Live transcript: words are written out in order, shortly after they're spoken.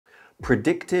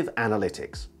Predictive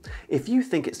analytics. If you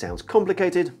think it sounds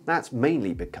complicated, that's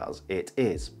mainly because it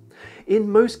is. In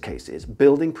most cases,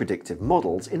 building predictive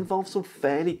models involves some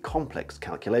fairly complex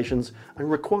calculations and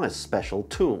requires special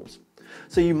tools.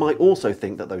 So you might also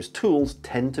think that those tools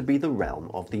tend to be the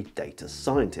realm of the data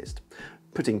scientist,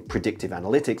 putting predictive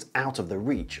analytics out of the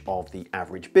reach of the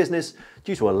average business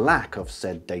due to a lack of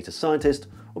said data scientist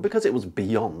or because it was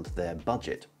beyond their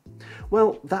budget.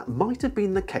 Well, that might have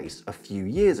been the case a few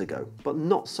years ago, but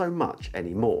not so much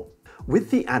anymore.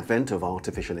 With the advent of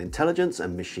artificial intelligence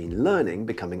and machine learning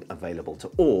becoming available to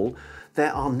all,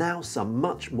 there are now some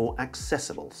much more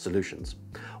accessible solutions.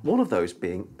 One of those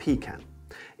being Pecan.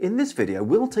 In this video,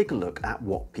 we'll take a look at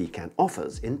what Pecan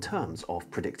offers in terms of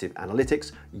predictive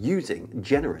analytics using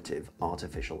generative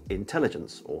artificial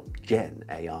intelligence, or Gen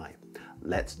AI.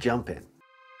 Let's jump in.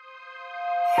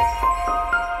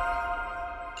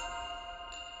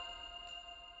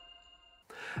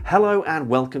 Hello and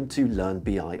welcome to Learn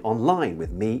BI Online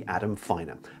with me, Adam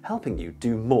Feiner, helping you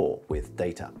do more with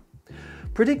data.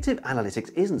 Predictive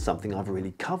analytics isn't something I've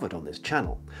really covered on this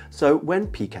channel, so when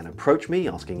Pecan approached me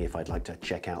asking if I'd like to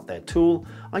check out their tool,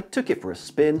 I took it for a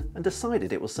spin and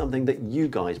decided it was something that you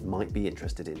guys might be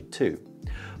interested in too.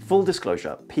 Full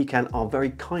disclosure, Pecan are very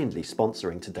kindly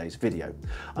sponsoring today's video.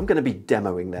 I'm going to be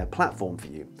demoing their platform for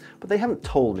you, but they haven't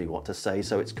told me what to say,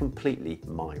 so it's completely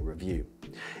my review.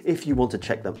 If you want to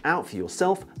check them out for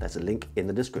yourself, there's a link in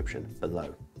the description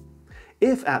below.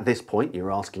 If at this point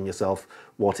you're asking yourself,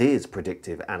 what is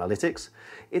predictive analytics?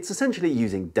 It's essentially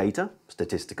using data,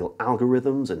 statistical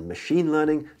algorithms, and machine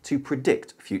learning to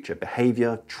predict future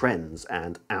behavior, trends,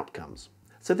 and outcomes.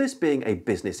 So this being a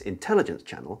business intelligence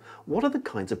channel, what are the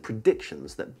kinds of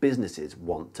predictions that businesses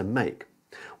want to make?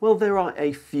 Well, there are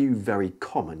a few very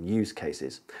common use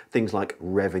cases, things like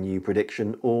revenue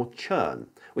prediction or churn,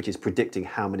 which is predicting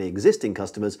how many existing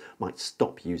customers might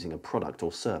stop using a product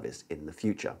or service in the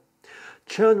future.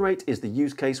 Churn rate is the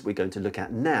use case we're going to look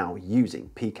at now using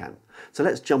Pecan. So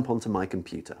let's jump onto my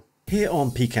computer. Here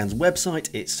on Pecan's website,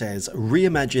 it says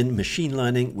reimagine machine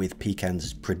learning with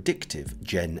Pecan's predictive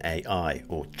Gen AI,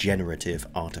 or generative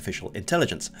artificial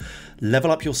intelligence.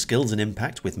 Level up your skills and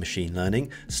impact with machine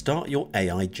learning. Start your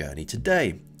AI journey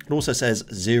today. It also says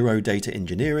zero data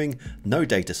engineering, no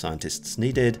data scientists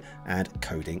needed, and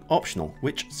coding optional,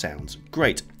 which sounds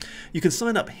great. You can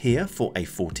sign up here for a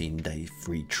 14-day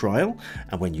free trial,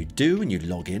 and when you do and you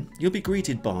log in, you'll be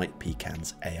greeted by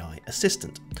Pecan's AI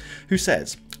assistant, who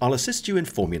says, I'll assist you in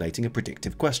formulating a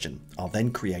predictive question. I'll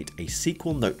then create a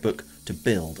SQL notebook to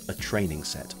build a training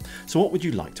set. So what would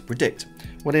you like to predict?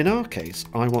 Well, in our case,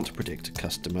 I want to predict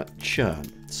customer churn,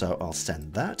 so I'll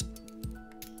send that.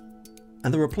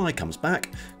 And the reply comes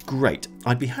back, great,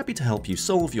 I'd be happy to help you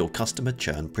solve your customer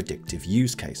churn predictive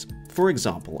use case. For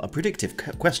example, a predictive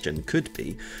question could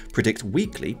be, predict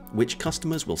weekly which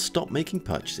customers will stop making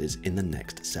purchases in the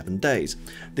next 7 days.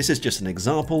 This is just an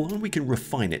example and we can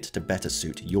refine it to better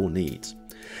suit your needs.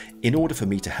 In order for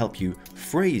me to help you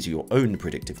phrase your own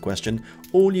predictive question,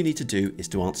 all you need to do is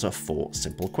to answer 4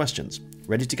 simple questions.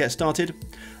 Ready to get started?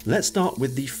 Let's start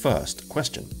with the first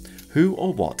question. Who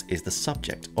or what is the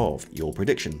subject of your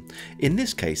prediction? In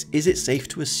this case, is it safe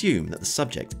to assume that the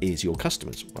subject is your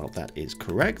customers? Well, that is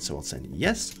correct, so I'll send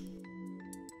yes.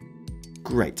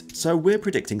 Great, so we're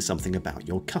predicting something about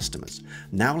your customers.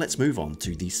 Now let's move on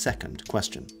to the second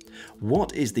question.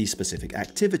 What is the specific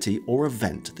activity or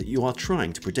event that you are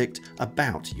trying to predict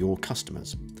about your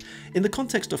customers? In the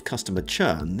context of customer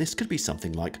churn, this could be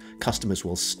something like customers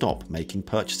will stop making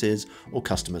purchases or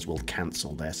customers will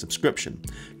cancel their subscription.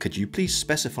 Could you please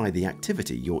specify the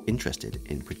activity you're interested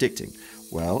in predicting?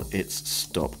 Well, it's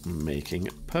stop making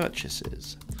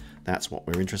purchases. That's what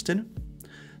we're interested in.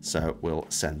 So we'll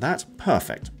send that.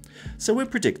 Perfect. So we're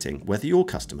predicting whether your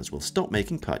customers will stop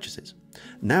making purchases.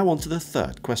 Now on to the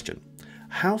third question.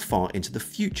 How far into the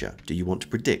future do you want to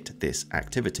predict this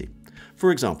activity?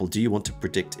 For example, do you want to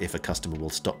predict if a customer will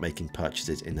stop making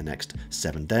purchases in the next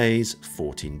 7 days,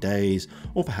 14 days,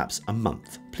 or perhaps a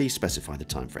month? Please specify the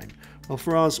time frame. Well,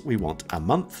 for us, we want a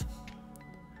month.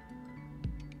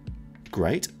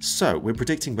 Great. So we're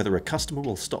predicting whether a customer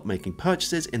will stop making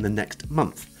purchases in the next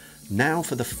month. Now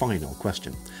for the final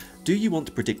question. Do you want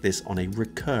to predict this on a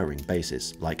recurring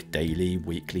basis, like daily,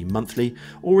 weekly, monthly,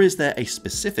 or is there a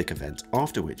specific event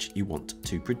after which you want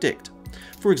to predict?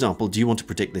 For example, do you want to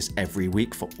predict this every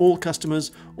week for all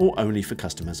customers or only for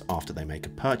customers after they make a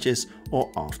purchase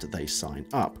or after they sign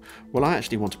up? Well, I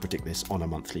actually want to predict this on a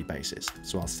monthly basis,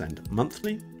 so I'll send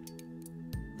monthly.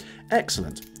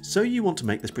 Excellent. So you want to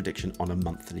make this prediction on a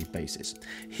monthly basis.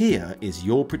 Here is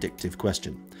your predictive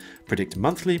question. Predict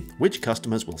monthly which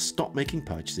customers will stop making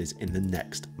purchases in the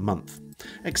next month.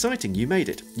 Exciting, you made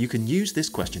it. You can use this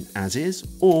question as is,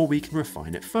 or we can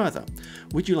refine it further.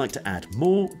 Would you like to add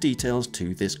more details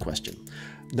to this question?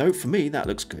 No, for me that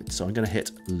looks good, so I'm going to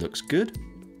hit looks good.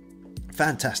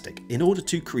 Fantastic. In order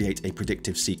to create a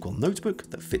predictive SQL notebook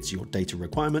that fits your data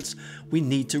requirements, we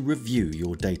need to review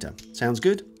your data. Sounds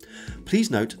good? Please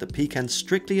note that Pecan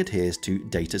strictly adheres to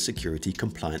data security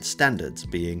compliance standards,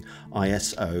 being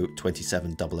ISO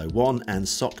 27001 and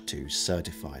SOC 2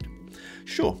 certified.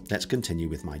 Sure, let's continue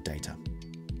with my data.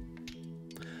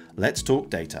 Let's talk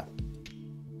data.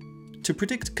 To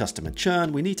predict customer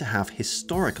churn, we need to have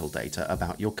historical data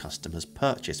about your customer's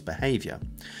purchase behavior.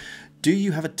 Do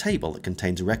you have a table that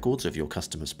contains records of your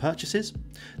customers' purchases?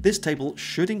 This table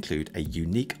should include a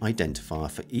unique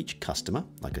identifier for each customer,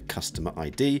 like a customer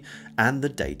ID, and the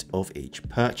date of each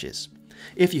purchase.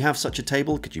 If you have such a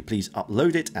table, could you please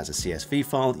upload it as a CSV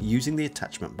file using the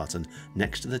attachment button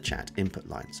next to the chat input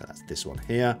line? So that's this one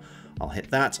here. I'll hit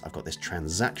that. I've got this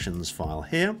transactions file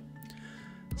here.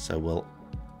 So we'll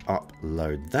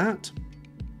upload that.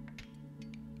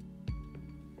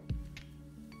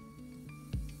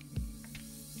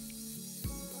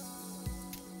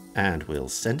 And we'll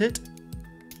send it.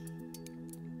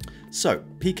 So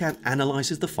Pecan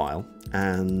analyzes the file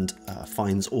and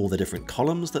finds all the different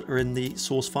columns that are in the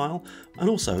source file and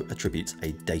also attributes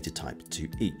a data type to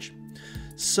each.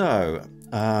 So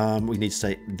we need to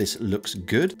say this looks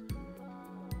good.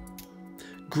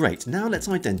 Great, now let's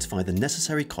identify the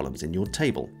necessary columns in your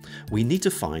table. We need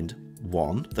to find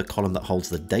 1, the column that holds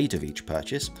the date of each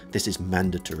purchase. This is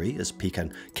mandatory as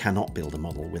Pecan cannot build a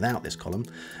model without this column.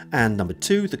 And number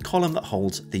 2, the column that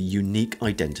holds the unique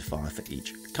identifier for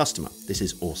each customer. This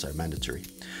is also mandatory.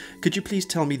 Could you please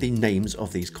tell me the names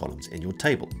of these columns in your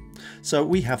table? So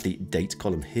we have the date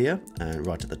column here, and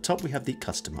right at the top we have the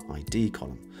customer ID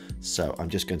column. So I'm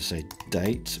just going to say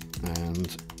date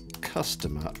and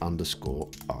customer underscore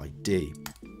ID.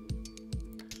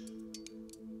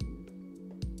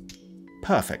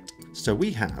 Perfect. So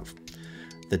we have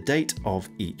the date of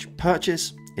each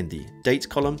purchase in the date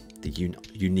column, the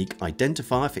unique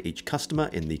identifier for each customer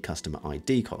in the customer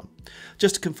ID column.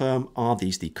 Just to confirm, are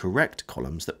these the correct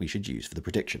columns that we should use for the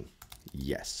prediction?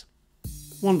 Yes.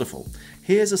 Wonderful.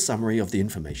 Here's a summary of the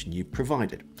information you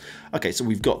provided. Okay, so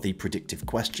we've got the predictive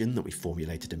question that we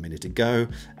formulated a minute ago,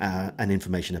 and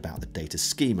information about the data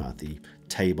schema, the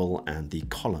table and the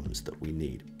columns that we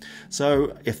need.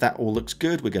 So if that all looks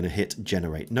good, we're going to hit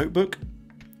Generate Notebook,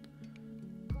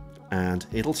 and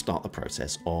it'll start the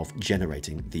process of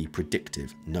generating the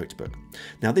predictive notebook.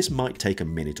 Now this might take a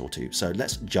minute or two, so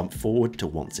let's jump forward to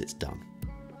once it's done.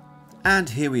 And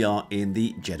here we are in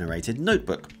the generated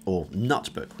notebook, or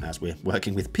nutbook, as we're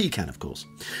working with Pecan, of course.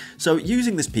 So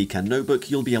using this Pecan notebook,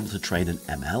 you'll be able to train an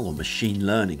ML or machine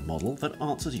learning model that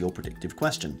answers your predictive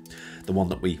question, the one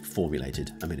that we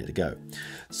formulated a minute ago.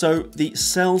 So the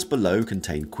cells below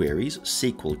contain queries,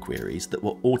 SQL queries, that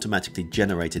were automatically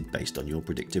generated based on your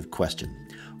predictive question.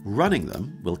 Running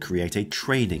them will create a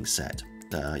training set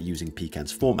using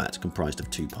Pecan's format, comprised of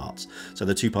 2 parts. So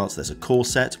the 2 parts, there's a core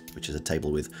set, which is a table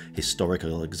with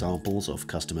historical examples of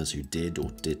customers who did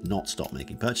or did not stop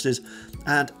making purchases,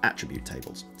 and attribute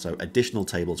tables, so additional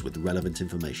tables with relevant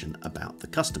information about the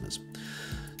customers.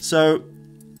 So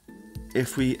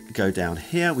if we go down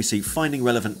here, we see finding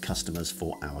relevant customers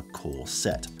for our core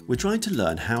set. We're trying to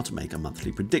learn how to make a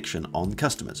monthly prediction on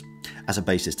customers. As a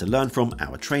basis to learn from,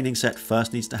 our training set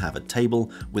first needs to have a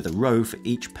table with a row for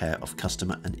each pair of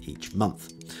customer and each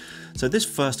month. So this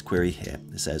first query here,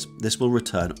 it says this will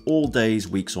return all days,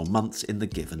 weeks or months in the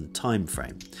given time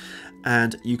frame.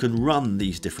 And you can run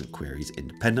these different queries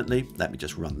independently. Let me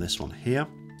just run this one here.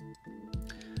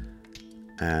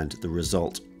 And the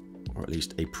result, or at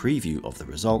least a preview of the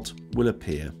result, will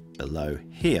appear below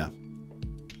here.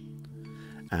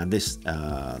 And this,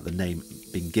 the name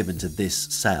being given to this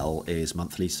cell is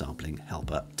monthly sampling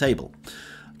helper table.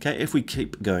 Okay, if we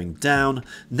keep going down,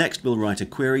 next we'll write a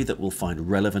query that will find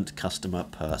relevant customer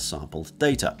per sampled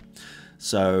data.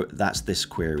 So that's this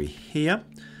query here.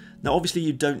 Now obviously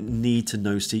you don't need to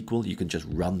know SQL, you can just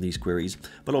run these queries,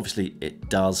 but obviously it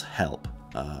does help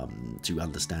to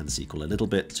understand SQL a little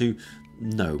bit, to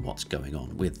know what's going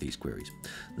on with these queries.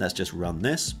 Let's just run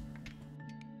this.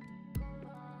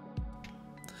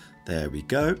 There we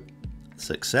go.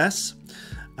 Success.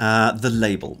 The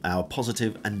label, our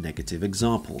positive and negative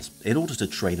examples. In order to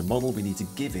train a model, we need to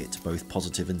give it both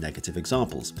positive and negative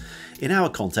examples. In our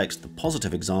context, the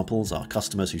positive examples are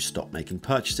customers who stop making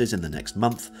purchases in the next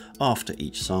month after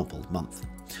each sampled month.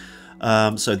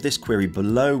 So this query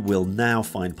below will now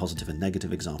find positive and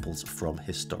negative examples from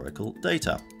historical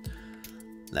data.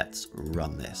 Let's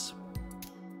run this.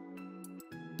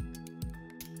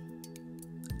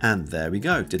 And there we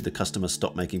go. Did the customer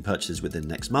stop making purchases within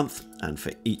next month? And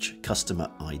for each customer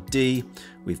ID,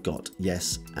 we've got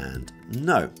yes and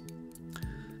no.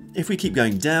 If we keep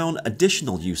going down,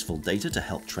 additional useful data to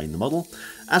help train the model.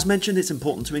 As mentioned, it's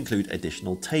important to include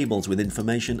additional tables with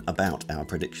information about our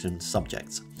prediction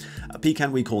subjects. At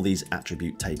Pecan, we call these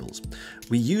attribute tables.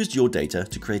 We used your data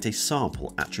to create a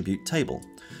sample attribute table.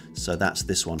 So that's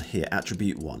this one here,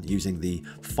 attribute 1, using the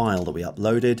file that we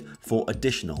uploaded for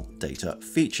additional data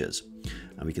features.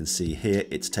 And we can see here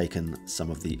it's taken some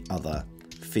of the other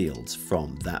fields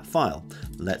from that file.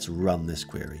 Let's run this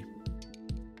query.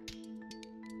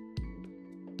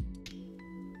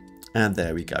 And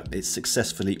there we go, it's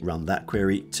successfully run that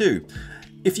query too.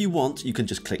 If you want, you can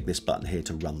just click this button here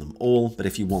to run them all, but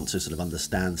if you want to sort of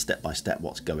understand step by step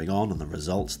what's going on and the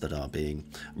results that are being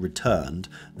returned,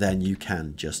 then you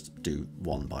can just do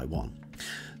one by one.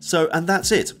 So, and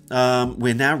that's it.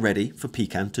 We're now ready for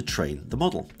Pecan to train the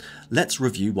model. Let's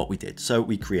review what we did. So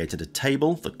we created a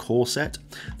table, the core set,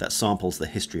 that samples the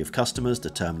history of customers,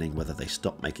 determining whether they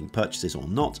stopped making purchases or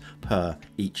not per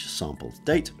each sampled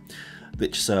date,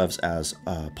 which serves as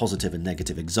positive and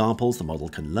negative examples the model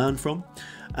can learn from.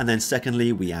 And then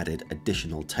secondly, we added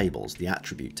additional tables, the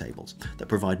attribute tables, that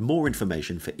provide more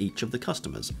information for each of the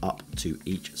customers up to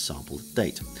each sampled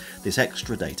date. This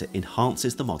extra data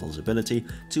enhances the model's ability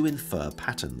to infer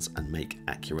patterns and make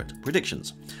accurate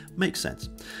predictions. Makes sense.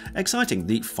 Exciting.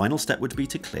 The final step would be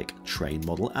to click Train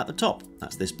Model at the top.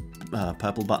 That's this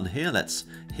purple button here. Let's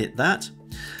hit that.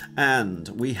 And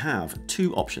we have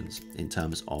two options in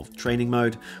terms of training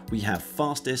mode. We have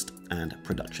fastest and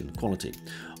production quality.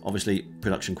 Obviously,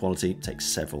 production quality takes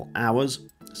several hours.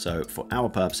 So for our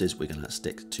purposes, we're going to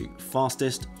stick to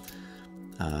fastest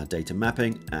data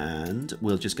mapping, and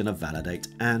we're just going to validate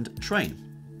and train.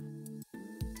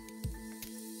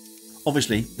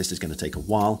 Obviously, this is going to take a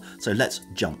while, so let's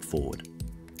jump forward.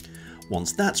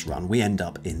 Once that's run, we end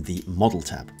up in the Model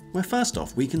tab, where first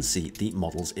off we can see the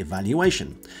model's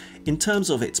evaluation. In terms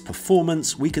of its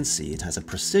performance, we can see it has a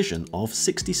precision of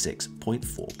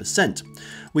 66.4%,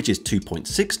 which is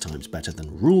 2.6 times better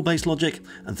than rule-based logic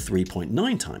and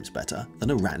 3.9 times better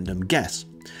than a random guess.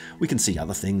 We can see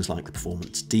other things like the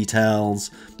performance details,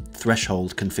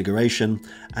 threshold configuration,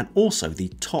 and also the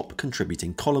top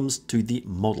contributing columns to the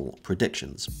model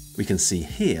predictions. We can see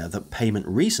here that payment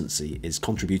recency is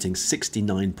contributing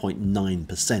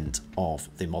 69.9% of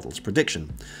the model's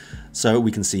prediction. So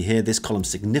we can see here this column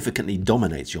significantly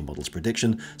dominates your model's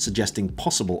prediction, suggesting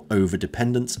possible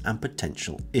overdependence and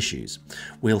potential issues.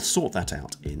 We'll sort that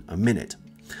out in a minute.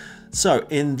 So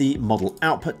in the Model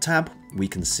Output tab, we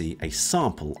can see a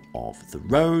sample of the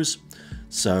rows.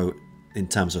 So in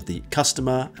terms of the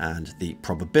customer and the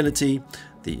probability,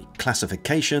 the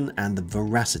classification and the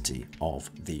veracity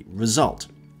of the result.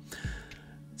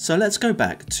 So let's go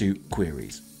back to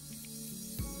queries.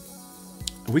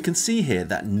 We can see here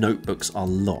that notebooks are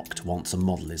locked once a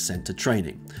model is sent to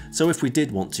training. So if we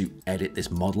did want to edit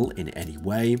this model in any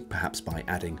way, perhaps by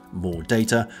adding more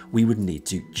data, we would need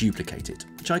to duplicate it,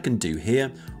 which I can do here,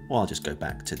 or I'll just go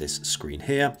back to this screen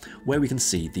here, where we can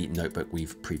see the notebook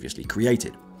we've previously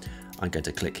created. I'm going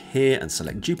to click here and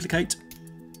select duplicate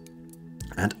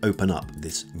and open up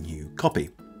this new copy.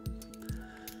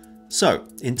 So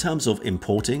in terms of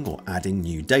importing or adding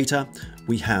new data,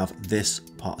 we have this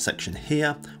section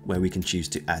here where we can choose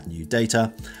to add new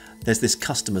data. There's this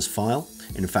customers file.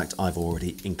 In fact, I've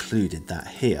already included that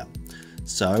here.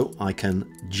 So I can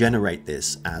generate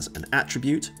this as an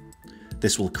attribute.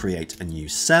 This will create a new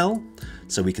cell.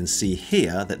 So we can see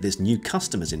here that this new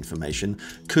customers information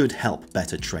could help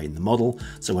better train the model.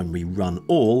 So when we run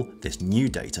all, this new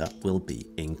data will be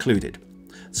included.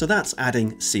 So that's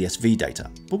adding CSV data.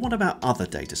 But what about other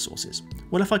data sources?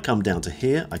 Well, if I come down to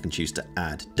here, I can choose to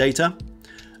add data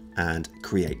and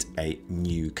create a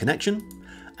new connection.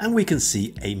 And we can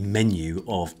see a menu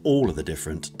of all of the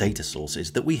different data sources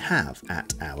that we have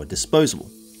at our disposal.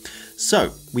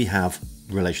 So we have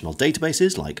relational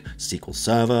databases like SQL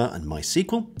Server and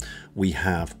MySQL. We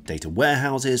have data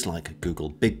warehouses like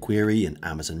Google BigQuery and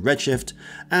Amazon Redshift,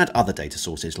 and other data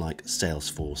sources like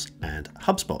Salesforce and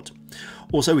HubSpot.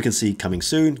 Also, we can see coming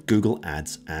soon Google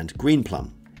Ads and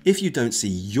Greenplum. If you don't see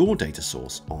your data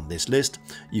source on this list,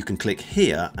 you can click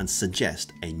here and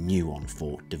suggest a new one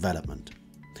for development.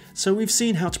 So we've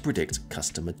seen how to predict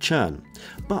customer churn,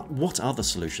 but what other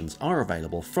solutions are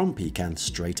available from Pecan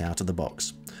straight out of the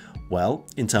box? Well,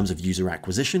 in terms of user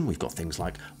acquisition, we've got things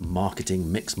like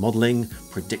marketing mix modeling,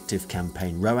 predictive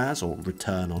campaign ROAS or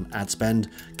return on ad spend,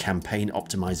 campaign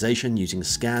optimization using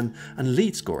scan, and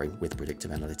lead scoring with predictive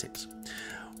analytics.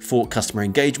 For customer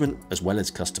engagement, as well as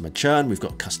customer churn, we've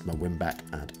got customer win-back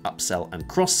and upsell and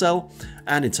cross-sell.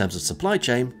 And in terms of supply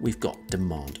chain, we've got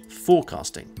demand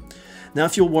forecasting. Now,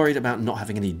 if you're worried about not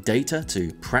having any data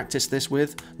to practice this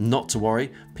with, not to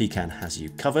worry, Pecan has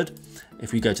you covered.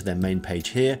 If we go to their main page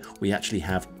here, we actually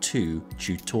have 2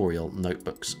 tutorial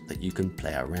notebooks that you can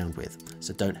play around with.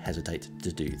 So don't hesitate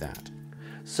to do that.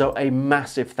 So a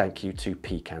massive thank you to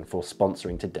Pecan for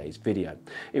sponsoring today's video.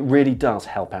 It really does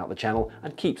help out the channel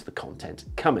and keeps the content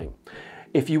coming.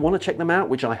 If you want to check them out,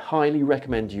 which I highly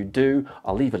recommend you do,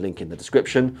 I'll leave a link in the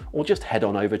description or just head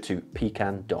on over to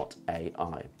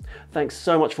pecan.ai. Thanks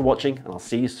so much for watching and I'll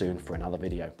see you soon for another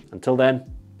video. Until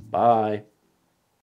then, bye.